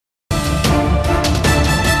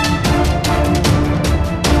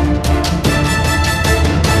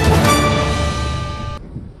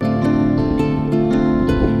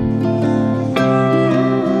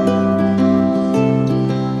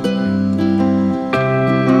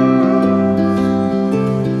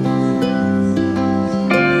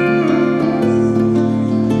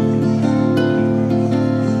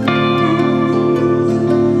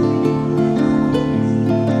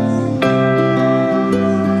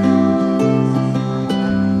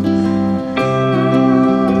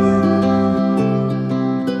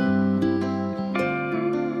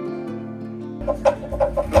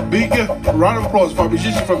round of applause for our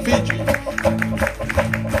musicians from Fiji.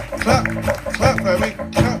 Clap, clap, baby,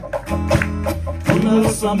 clap.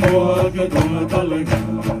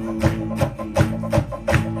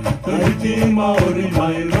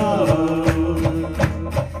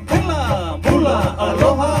 Hela, bula,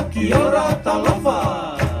 aloha, kiora, talofa.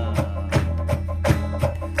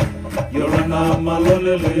 Yorana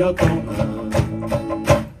malole leo tonga.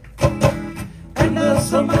 Ena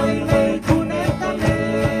samaile kunetale.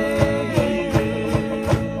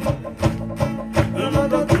 Ena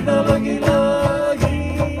datuna lagi lagi.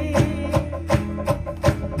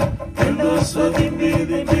 Ena swadimbi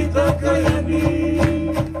dimbi takayani.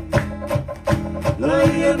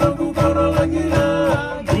 Laia no kukara lagi la.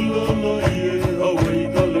 Bula laie, away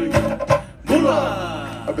galia. Bula.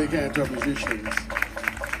 A big hand to our musicians.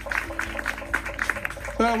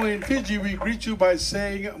 Family in Fiji, we greet you by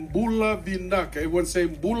saying Mbula Vinaka. Everyone say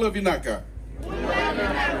Mbula Vinaka.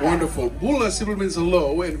 Wonderful. Mbula simply means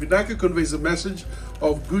hello, and Vinaka conveys a message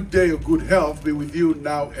of good day or good health be with you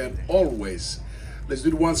now and always. Let's do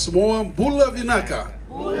it once more. Mbula Vinaka.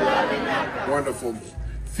 Wonderful.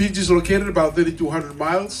 Fiji is located about 3,200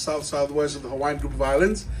 miles south-southwest of the Hawaiian group of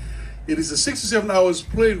islands. It is a 6 to 7 hours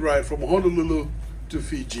plane ride from Honolulu to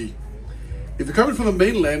Fiji. If you're coming from the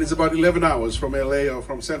mainland, it's about 11 hours from LA or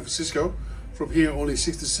from San Francisco. From here, only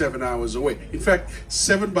 6 to 7 hours away. In fact,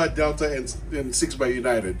 7 by Delta and 6 by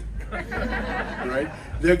United. All right?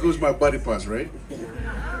 There goes my buddy pass, right?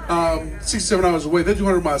 6 to 7 hours away, then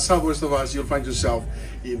 200 miles southwest of us, you'll find yourself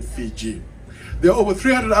in Fiji. There are over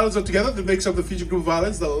 300 islands altogether that makes up the Fiji group of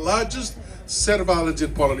islands, the largest set of islands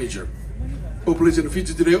in Polynesia. Population of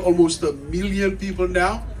Fiji today, almost 1 million people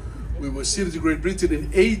now. We were ceded to Great Britain in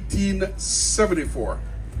 1874.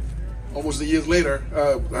 Almost 100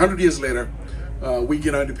 years later, we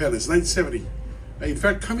get our independence, 1970. In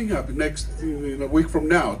fact, coming up next, a week from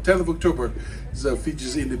now, 10th of October, is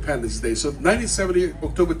Fiji's Independence Day. So 1970,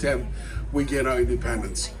 October 10th, we get our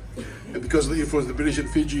independence. And because of the influence of the British in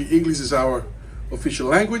Fiji, English is our official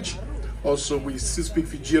language. Also, we still speak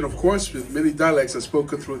Fijian, of course, with many dialects are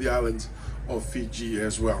spoken through the islands of Fiji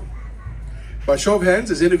as well. By show of hands,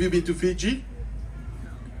 has any of you been to Fiji?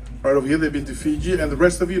 Right over here, they've been to Fiji. And the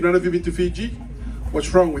rest of you, none of you been to Fiji?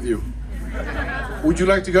 What's wrong with you? Would you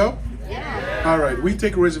like to go? Yeah. All right, we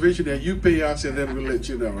take a reservation there. You pay us, and then we'll let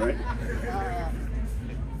you know, right?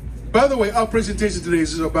 By the way, our presentation today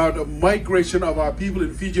is about a migration of our people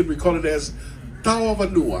in Fiji, and we call it as Tau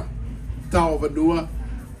Vanua. Tau Vanua,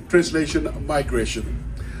 translation, migration.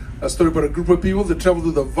 A story about a group of people that travel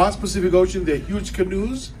through the vast Pacific Ocean, their huge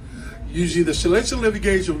canoes, using the celestial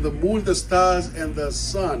navigation of the moon, the stars, and the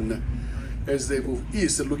sun as they move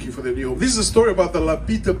east and looking for their new home. This is a story about the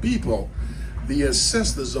Lapita people, the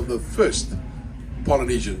ancestors of the first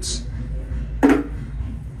Polynesians.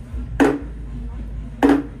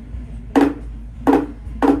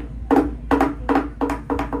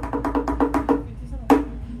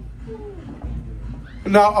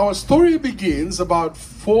 Now, our story begins about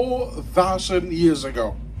 4,000 years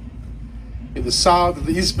ago. In the South and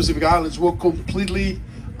the East Pacific Islands were completely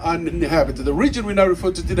uninhabited. The region we now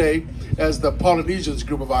refer to today as the Polynesian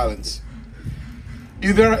group of islands.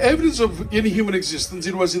 If there are evidence of any human existence,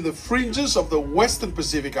 it was in the fringes of the Western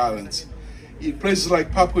Pacific Islands, in places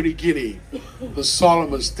like Papua New Guinea, the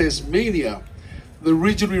Solomons, Tasmania, the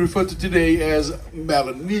region we refer to today as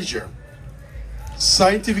Melanesia.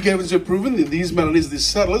 Scientific evidence has proven in these Melanesian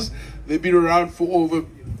settlers, they've been around for over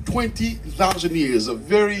 20,000 years, a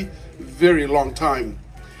very, very long time.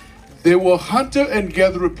 They were hunter and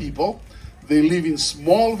gatherer people. They live in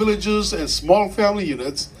small villages and small family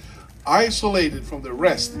units, isolated from the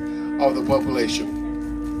rest of the population.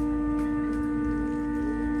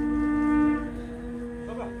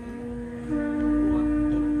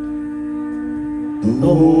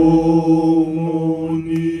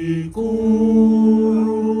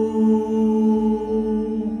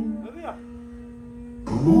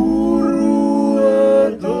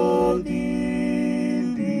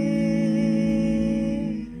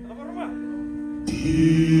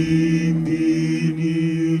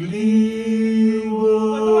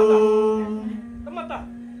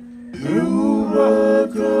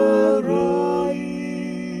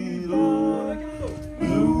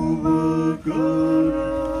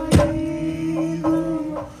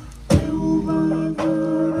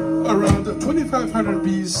 Around 2500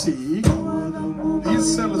 BC,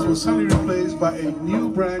 these settlers were suddenly replaced by a new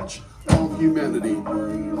branch of humanity.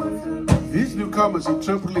 These newcomers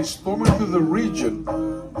intrepidly stormed through the region,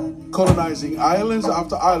 colonizing islands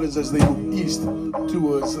after islands as they moved east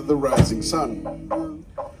towards the rising sun.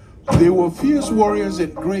 They were fierce warriors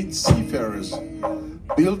and great seafarers.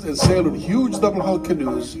 built and sailed on huge double-hull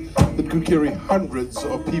canoes that could carry hundreds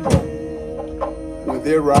of people. When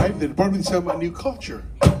they arrived, they brought with them a new culture,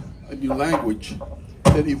 a new language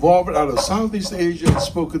that evolved out of Southeast Asia and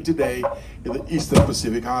spoken today in the Eastern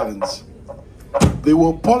Pacific Islands. They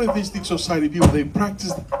were a polytheistic society people. They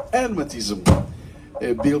practiced animism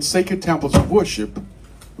and built sacred temples of worship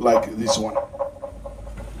like this one.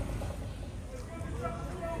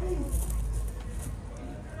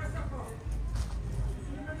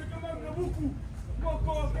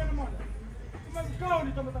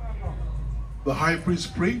 The high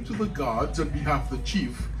priest prayed to the gods on behalf of the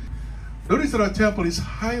chief. Notice that our temple is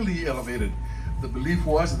highly elevated. The belief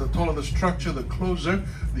was that the taller the structure, the closer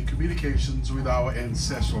the communications with our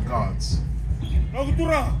ancestral gods.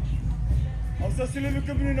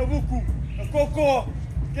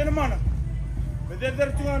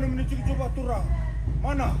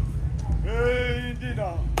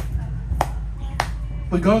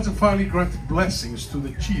 The gods have finally granted blessings to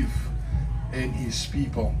the chief and his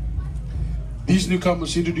people. These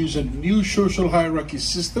newcomers introduced a new social hierarchy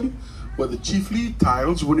system where the chiefly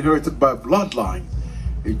titles were inherited by bloodline,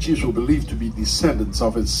 and chiefs were believed to be descendants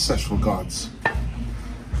of ancestral gods.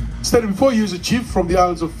 Standing before you is a chief from the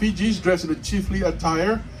islands of Fiji. He's dressed in a chiefly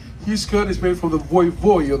attire. His skirt is made from the voi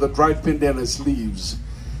or the dried pandanus leaves.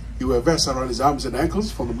 He wears vests around his arms and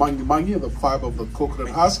ankles from the mangi and the fiber of the coconut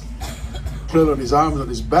husk. Thread on his arms and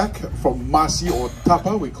his back from masi or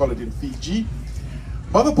tapa, we call it in Fiji.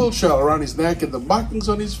 Mother pearl shell around his neck and the markings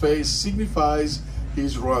on his face signifies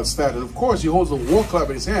his royal status. Of course, he holds the war club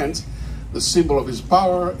in his hands, the symbol of his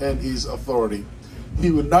power and his authority.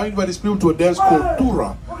 He would now invite his people to a dance called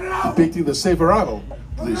Tura, depicting the safe arrival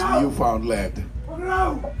to this newfound land.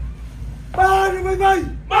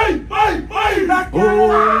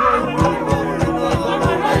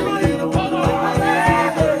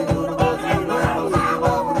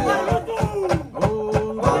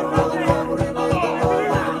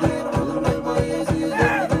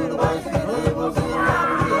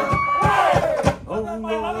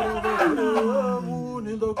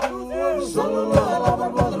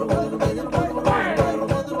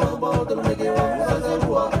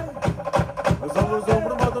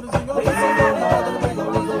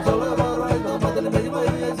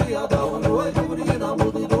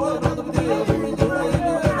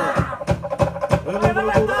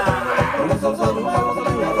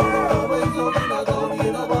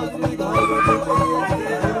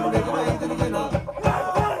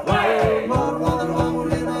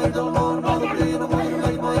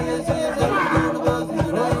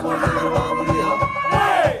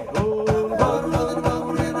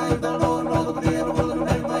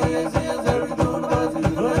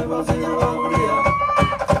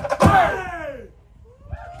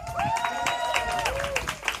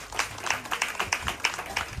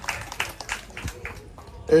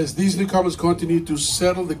 As these newcomers continue to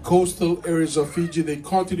settle the coastal areas of Fiji, they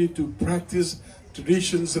continue to practice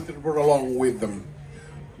traditions that they brought along with them.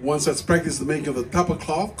 One such practice is the making of the tapa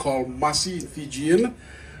cloth called masi in Fijian.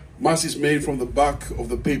 Masi is made from the bark of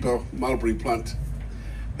the paper mulberry plant.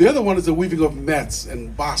 The other one is the weaving of mats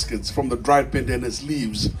and baskets from the dried pandanus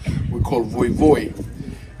leaves we call voi.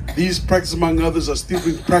 These practices, among others, are still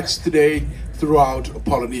being practiced today throughout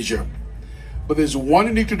Polynesia. But there's one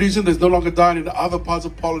unique tradition that's no longer done in other parts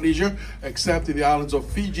of Polynesia, except in the islands of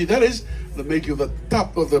Fiji. That is the making of the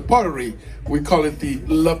top of the pottery. We call it the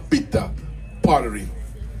lapita pottery.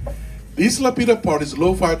 This lapita pot is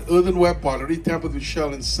low-fired earthenware pottery tempered with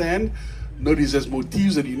shell and sand. Notice as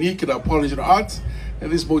motifs that are unique in our Polynesian art, and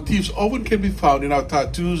these motifs often can be found in our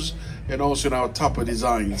tattoos and also in our tapa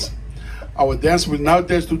designs. Our dance will now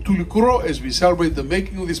dance to Tulikuro as we celebrate the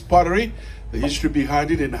making of this pottery, the history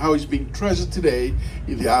behind it, and how it's being treasured today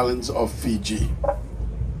in the islands of Fiji.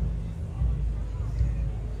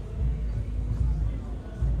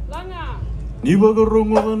 Ni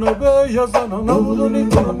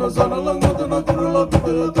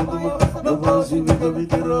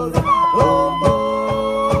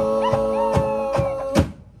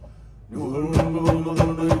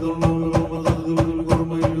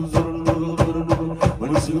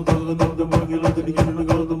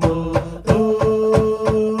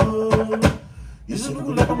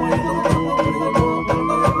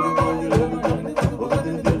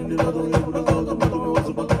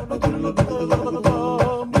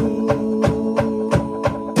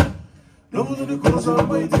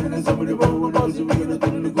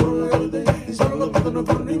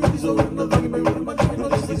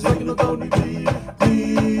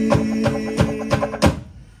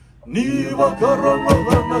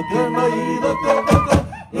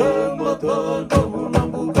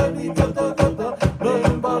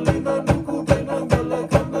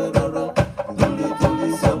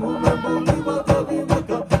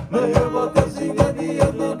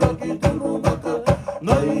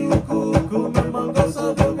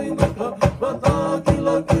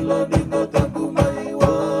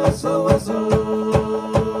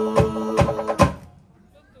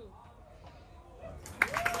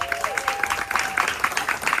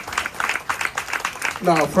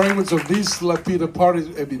Now, fragments of these lapita parties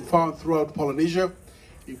have been found throughout Polynesia,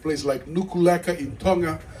 in places like Nukulaka in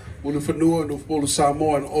Tonga, Ulufanua and Ufpolu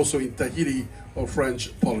Samoa, and also in Tahiti or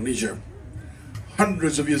French Polynesia.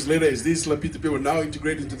 Hundreds of years later, as these lapita people were now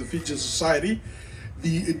integrated into the Fijian society,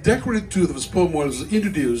 the decorated tooth of a sperm whale was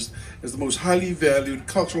introduced as the most highly valued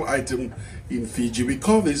cultural item in Fiji. We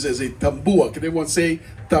call this as a tambua. Can everyone say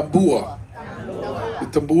tambua? The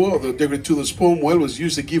tambua, or the decorated tooth of a sperm whale, was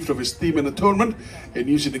used as a gift of esteem and atonement, and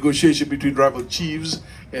used in negotiation between rival chiefs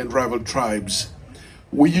and rival tribes.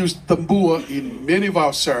 We use tambua in many of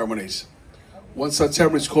our ceremonies. One such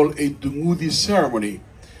ceremony is called a dungudi ceremony,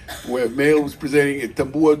 where a male was presenting a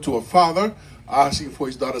tambua to a father, asking for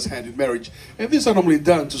his daughter's hand in marriage. And these are normally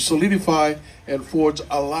done to solidify and forge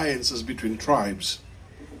alliances between tribes.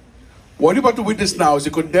 What you're about to witness now is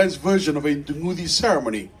a condensed version of a dungudi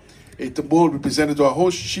ceremony. A tambua will be presented to a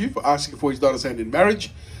host chief, asking for his daughter's hand in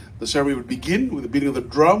marriage. The ceremony will begin with the beating of the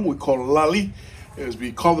drum we call lali, as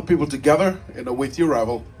we call the people together and await the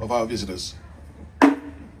arrival of our visitors.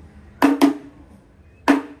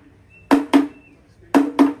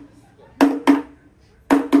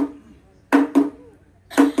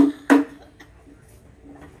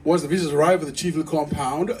 Once the visitors arrive at the chiefly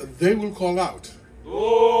compound, they will call out.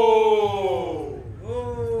 Oh!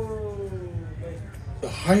 The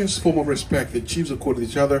highest form of respect that chiefs accord to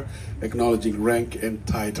each other, acknowledging rank and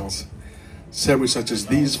titles. Ceremonies such as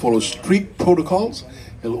these follow strict protocols,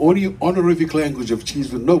 and only honorific language of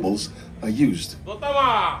chiefs and nobles are used.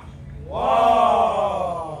 Wow!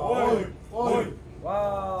 Oi! Oi!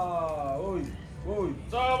 Wow! Oi! Oi!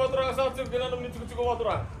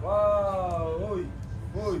 Wow! Oi!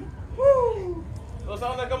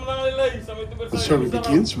 The ceremony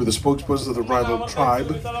begins with the spokesperson of the rival tribe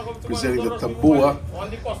presenting the tambua,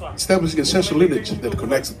 establishing a social lineage that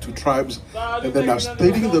connects the two tribes, and then now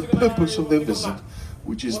stating the purpose of their visit,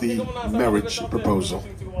 which is the marriage proposal.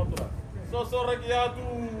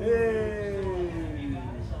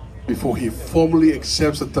 Before he formally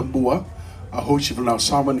accepts the tambua, a host chief will now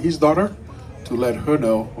summon his daughter to let her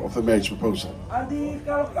know of the marriage proposal.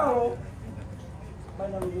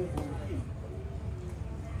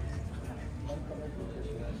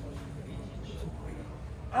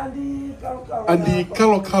 Andi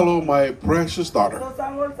Kalo Kalo, my precious daughter.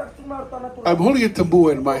 I'm holding a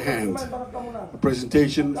tambua in my hand, a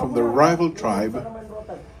presentation from the rival tribe.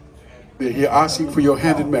 They're here asking for your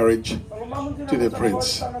hand in marriage to their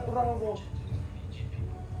prince.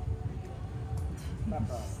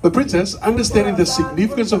 The princess, understanding the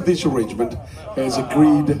significance of this arrangement, has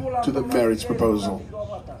agreed to the marriage proposal.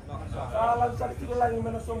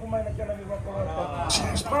 She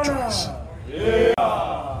has no choice.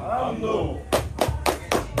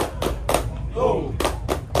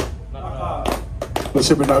 The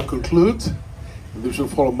ceremony now concludes. This will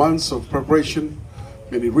follow months of preparation,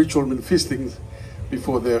 many ritual and feasting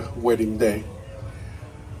before their wedding day.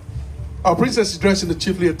 Our princess is dressed in the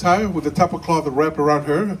chiefly attire with the tapa cloth wrapped around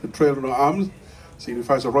her, the trail on her arms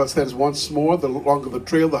signifies her royal status once more. The longer the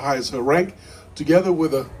trail, the higher her rank, together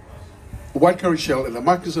with a white curry shell and the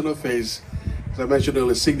markings on her face, as I mentioned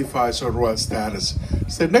earlier, signifies her royal status.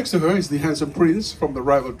 Standing next to her is the handsome prince from the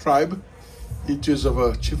rival tribe. He too of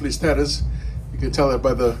a chiefly status. You can tell that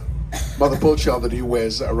by the mother pearl shell that he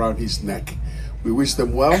wears around his neck. We wish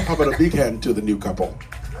them well. How about a big hand to the new couple?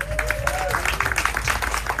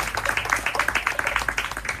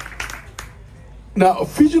 Now,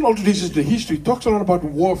 Fijian oral traditions in the history talks a lot about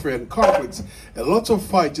warfare and conflicts and lots of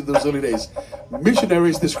fights in those early days.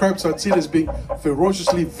 Missionaries described Satsina as being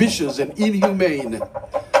ferociously vicious and inhumane.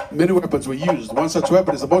 Many weapons were used. One such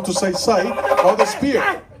weapon is the motusai or the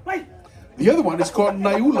spear. The other one is called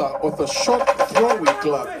Naiula, or the short throwing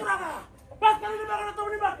club.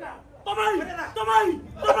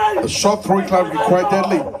 The short throwing club can be quite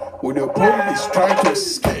deadly when your opponent is trying to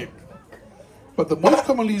escape. But the most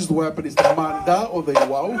commonly used weapon is the manda or the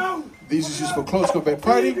iwao. This is used for close combat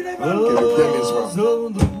fighting and can be deadly as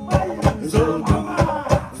well.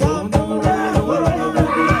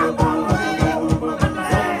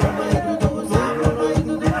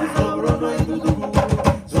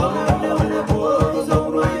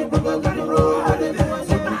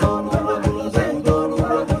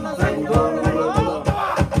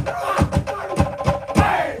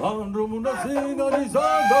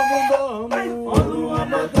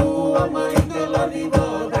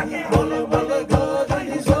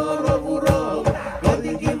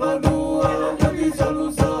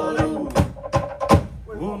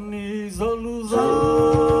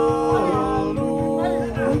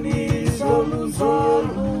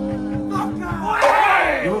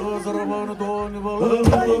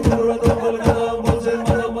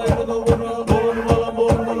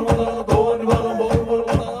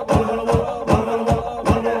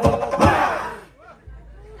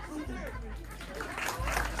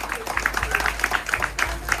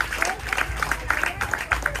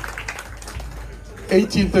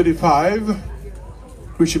 1835,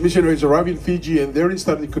 Christian missionaries arrived in Fiji and therein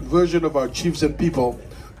started the conversion of our chiefs and people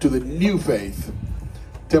to the new faith.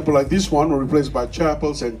 Temples like this one were replaced by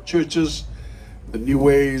chapels and churches. The new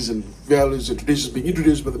ways and values and traditions being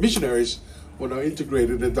introduced by the missionaries were now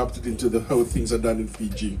integrated and adopted into how things are done in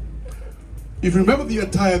Fiji. If you remember the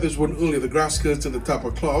attire that was worn earlier, the grass skirts and the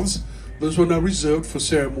tapa cloths, those were now reserved for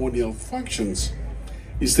ceremonial functions.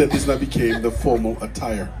 Instead, this now became the formal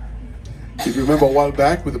attire. If you remember a while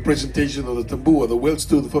back with the presentation of the tambu, the whale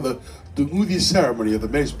stood for the Dungudi ceremony of the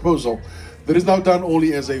marriage proposal, that is now done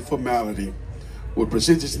only as a formality. What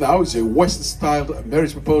presented now is a Western-styled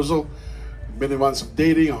marriage proposal. Many months of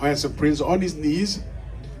dating, a handsome prince on his knees.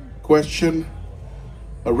 Question,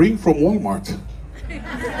 a ring from Walmart.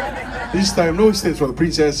 This time, no hesitance from the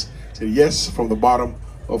princess, said yes from the bottom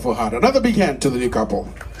of her heart. Another big hand to the new couple.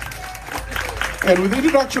 And with the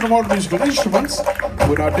introduction of modern musical instruments,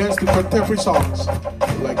 we now dance to contemporary songs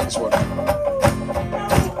like this one.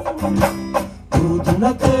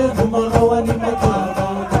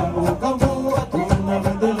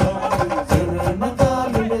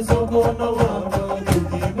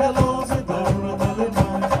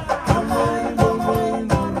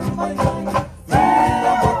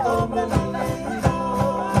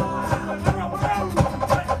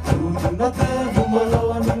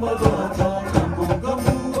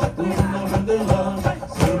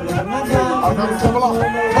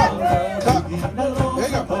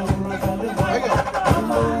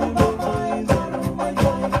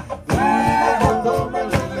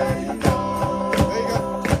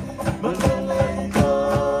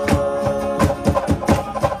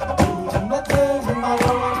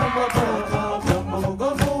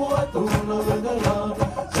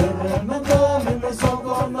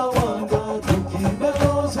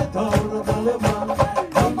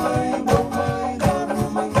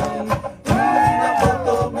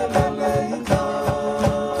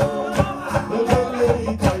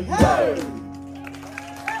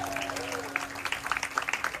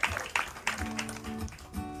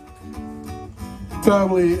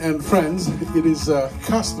 Family and friends, it is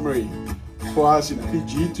customary for us in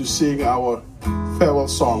Fiji to sing our farewell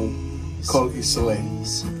song called Isale,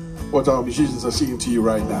 what our musicians are singing to you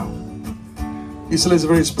right now. Isale is a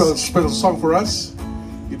very special song for us.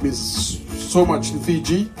 It means so much in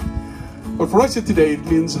Fiji. But for us here today, it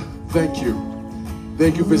means thank you.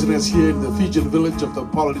 Thank you for visiting us here in the Fijian village of the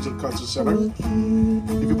Polynesian Culture Center.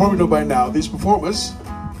 If you probably know by now, these performers,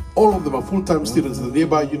 all of them are full-time students at the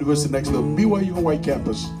nearby university next to the BYU Hawaii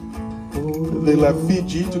campus. They left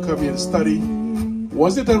Fiji to come here and study.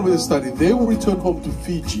 Once they're done with the study, they will return home to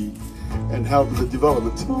Fiji and help with the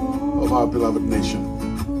development of our beloved nation.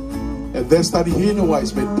 And their study here in Hawaii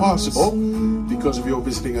is made possible because of your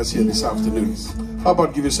visiting us here this afternoon. How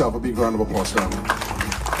about give yourself a big round of applause, family?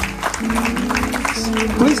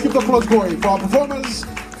 Please keep the applause going for our performers,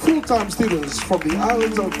 full-time students from the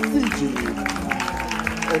islands of Fiji,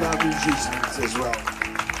 and our musicians as well.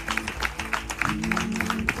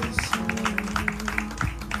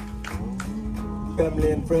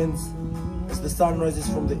 Family and friends, as the sun rises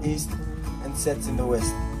from the east and sets in the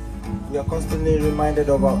west, we are constantly reminded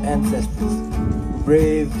of our ancestors who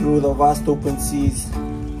braved through the vast open seas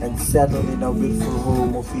and settled in our beautiful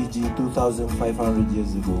home of Fiji 2,500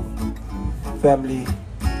 years ago. Family,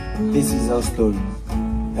 this is our story,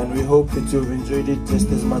 and we hope that you've enjoyed it just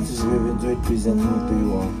as much as we've enjoyed presenting it to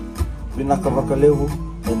you all. Vinaka Vakalevu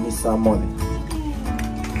and Nisa Mole.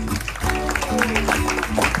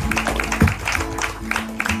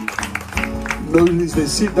 Notice they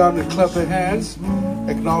sit down and clap their hands,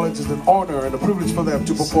 acknowledge it's an honor and a privilege for them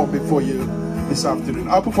to perform before you this afternoon.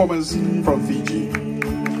 Our performance from Fiji.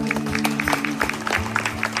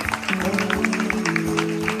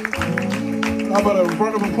 How about a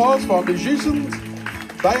round of applause for our musicians,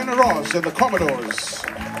 Diana Ross and the Commodores.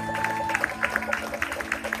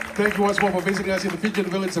 Thank you once more for visiting us in the Fijian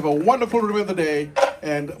village. Have a wonderful remainder of the day,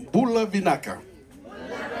 and Bula Vinaka.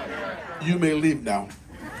 You may leave now.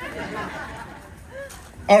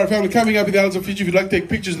 All right, family, coming up in the islands of Fiji, if you'd like to take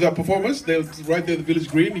pictures of our performers, they're right there at the village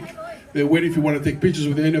green. They're waiting if you want to take pictures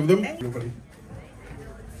with any of them. Nobody.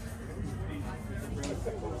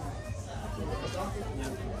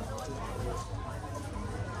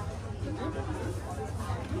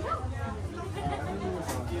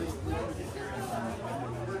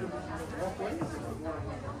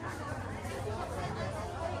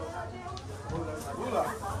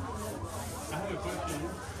 I have a question.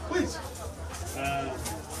 Please.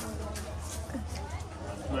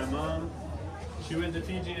 My mom, she went to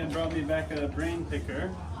Fiji and brought me back a brain picker.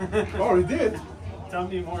 Oh, he did? Tell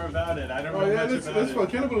me more about it. I don't Oh know yeah, much that's about for it.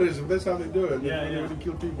 cannibalism. That's how they do it. Yeah, When yeah. you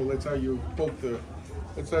kill people, that's how you poke the.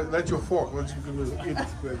 That's your fork. Once you can eat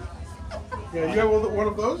it. Yeah, you have one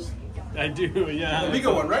of those? I do, yeah. The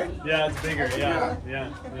bigger one, right? Yeah, it's bigger. Yeah,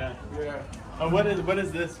 yeah, yeah. Yeah. Oh, what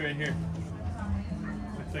is this right here?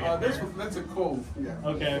 Looks like a bear. That's a cove. Yeah.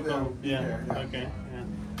 Okay, cool. Yeah. yeah. Okay. Yeah.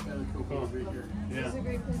 That's a cool Cool. right here. Yeah. It's a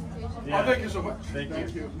great presentation. Oh, Yeah. thank you so much. Thank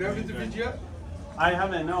you. Never been to Fiji yet? I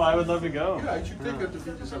haven't. No, I would love to go. Yeah, you should take her to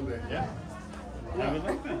Fiji someday. Yeah. I would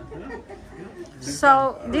like that. Yeah.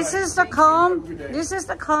 So this is the comb. This is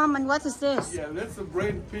the comb, and what is this? Yeah, that's the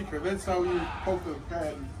brain picker. That's how you poke the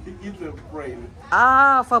pan, eat the brain.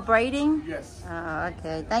 Ah, for braiding. Yes.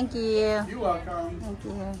 Okay. Thank you. You're welcome. Thank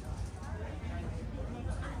you.